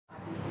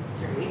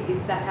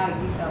Is that how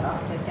you felt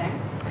after the game?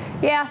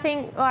 Yeah, I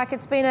think like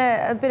it's been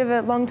a bit of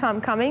a long time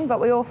coming, but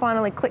we all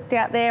finally clicked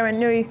out there and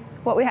knew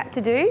what we had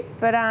to do.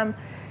 But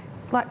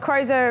like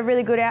Crows are a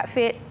really good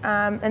outfit,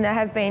 and they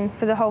have been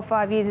for the whole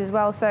 5 years as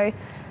well. So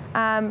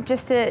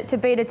just to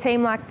beat a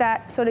team like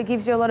that sort of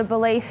gives you a lot of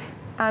belief,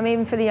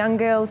 even for the young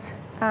girls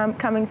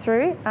coming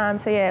through.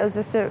 So yeah, it was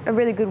just a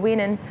really good win,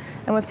 and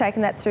we've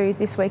taken that through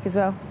this week as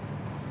well.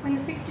 When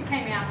the fixture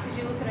came out, did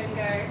you look at it and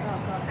go,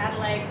 oh God,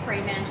 Adelaide,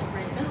 Fremantle,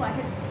 Brisbane? Like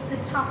it's the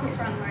toughest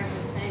run home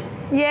we've seen.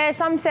 Yeah,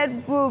 some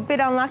said we were a bit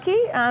unlucky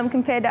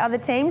compared to other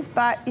teams,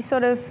 but you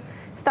sort of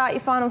start your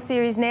final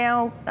series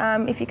now.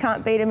 If you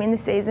can't beat them in the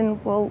season,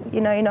 well,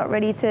 you know, you're not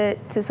ready to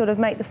sort of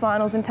make the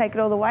finals and take it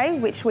all the way,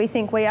 which we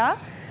think we are.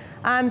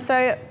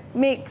 So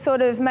Mick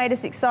sort of made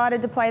us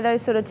excited to play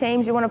those sort of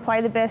teams. You want to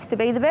play the best to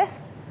be the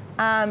best.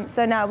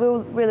 So no, we were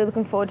really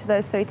looking forward to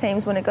those three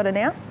teams when it got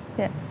announced.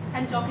 Yeah.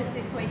 And Dockers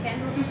this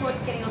weekend, looking forward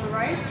to getting on the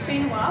road. It's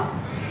been a while.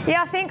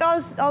 Yeah, I think I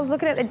was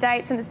looking at the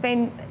dates, and it's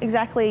been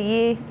exactly a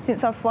year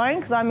since I've flown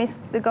because I missed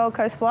the Gold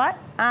Coast flight.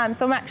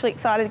 So I'm actually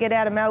excited to get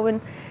out of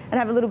Melbourne and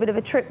have a little bit of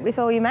a trip with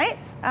all your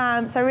mates.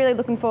 So really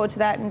looking forward to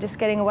that and just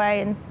getting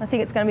away, and I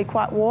think it's going to be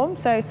quite warm,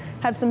 so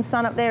have some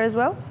sun up there as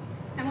well.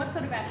 And what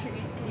sort of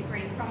attributes can you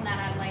bring from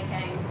that Adelaide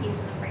game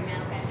into the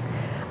Fremantle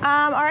game?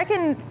 I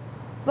reckon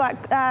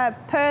like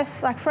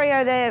Perth, like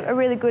Freo, they're a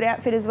really good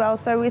outfit as well.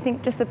 So we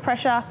think just the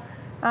pressure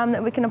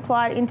that we can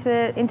apply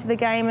into the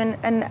game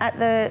and at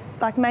the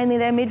mainly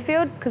their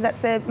midfield, because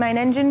that's their main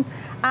engine.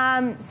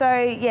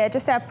 So yeah,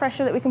 just our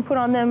pressure that we can put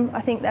on them,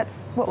 I think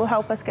that's what will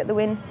help us get the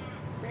win.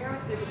 Freo is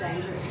super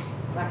dangerous.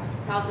 Like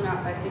Carlton are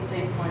up by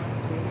 15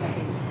 points with I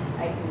think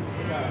 8 minutes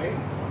to go,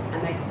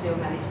 and they still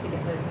managed to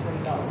get those 3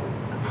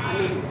 goals. I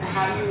mean,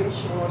 how do you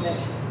ensure that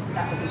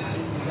that doesn't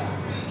happen to you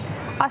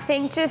guys? I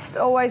think just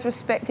always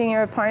respecting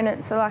your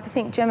opponent. So like I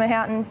think Gemma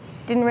Houghton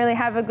didn't really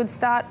have a good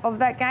start of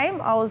that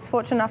game. I was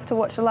fortunate enough to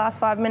watch the last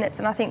 5 minutes,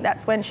 and I think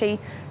that's when she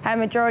had a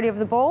majority of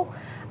the ball.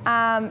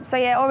 So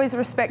yeah, always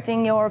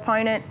respecting your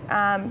opponent,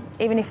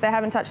 even if they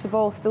haven't touched the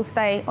ball, still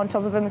stay on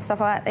top of them and stuff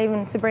like that.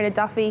 Even Sabrina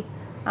Duffy,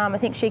 I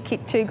think she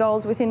kicked 2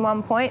 goals within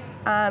 1 point.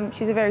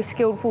 She's a very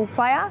skillful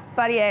player,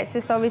 but yeah, it's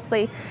just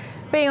obviously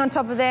being on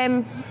top of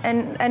them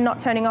and not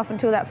turning off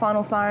until that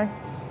final siren.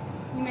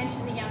 You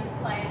mentioned the younger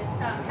players.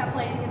 How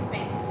pleasing has it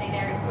been to see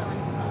their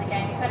influence on the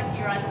game? You've had a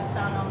few rising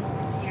star noms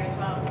this year as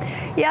well.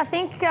 Yeah, I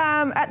think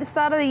at the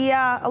start of the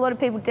year, a lot of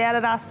people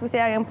doubted us with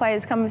our young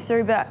players coming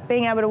through, but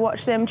being able to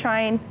watch them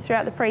train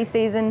throughout the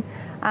pre-season,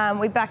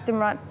 we backed them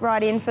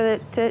right in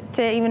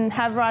to even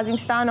have rising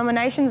star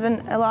nominations,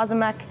 and Eliza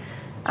Mack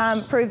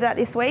proved that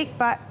this week.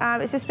 But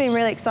it's just been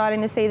really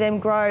exciting to see them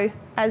grow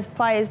as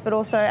players, but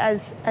also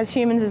as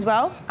humans as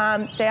well.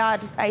 They are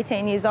just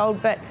 18 years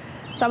old, but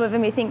some of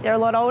them you think they're a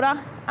lot older.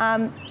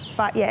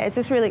 But yeah, it's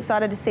just really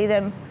excited to see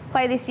them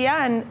play this year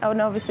and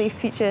obviously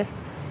future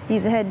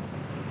years ahead.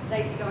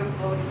 Daisy, going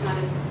forward is kind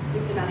of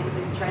symptomatic of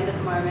this trend at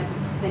the moment,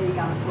 send your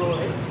guns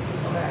forward,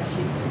 although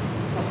she'd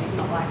probably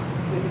not like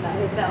to admit that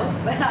herself.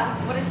 But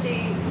what has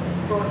she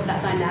brought to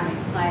that dynamic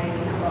playing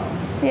in that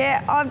role?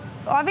 Yeah,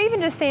 I've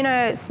even just seen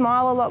her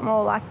smile a lot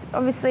more. Like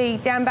obviously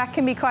down back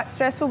can be quite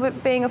stressful,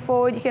 but being a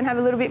forward you can have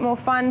a little bit more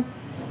fun.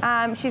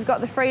 She's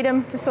got the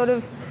freedom to sort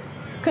of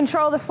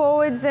control the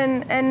forwards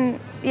and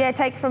yeah,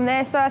 take from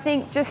there. So I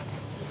think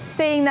just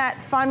seeing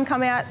that fun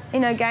come out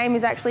in her game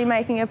is actually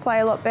making her play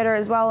a lot better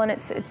as well, and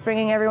it's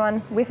bringing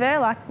everyone with her.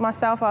 Like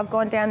myself, I've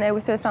gone down there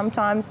with her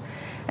sometimes,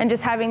 and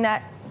just having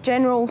that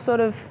general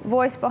sort of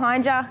voice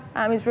behind you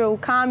is real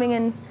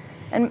calming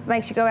and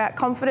makes you go out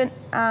confident.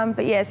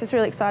 But yeah, it's just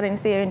really exciting to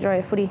see her enjoy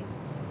her footy.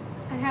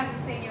 And how have you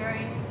seen your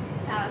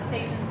own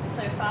season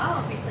so far?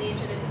 Obviously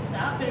injured at the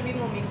start, but a bit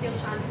more midfield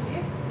time this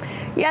year.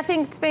 Yeah, I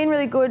think it's been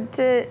really good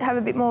to have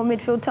a bit more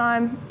midfield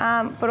time,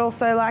 but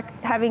also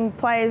like having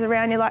players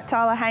around you like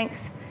Tyler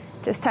Hanks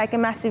just take a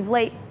massive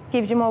leap,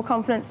 gives you more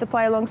confidence to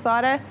play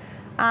alongside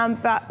her.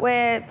 But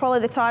we're probably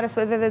the tightest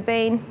we've ever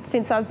been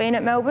since I've been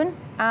at Melbourne,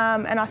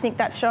 and I think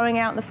that's showing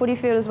out in the footy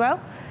field as well.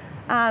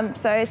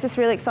 So it's just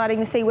really exciting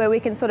to see where we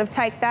can sort of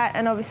take that,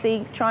 and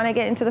obviously trying to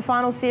get into the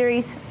final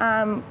series.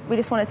 We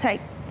just want to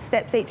take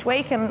steps each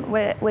week, and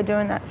we're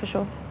doing that for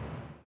sure.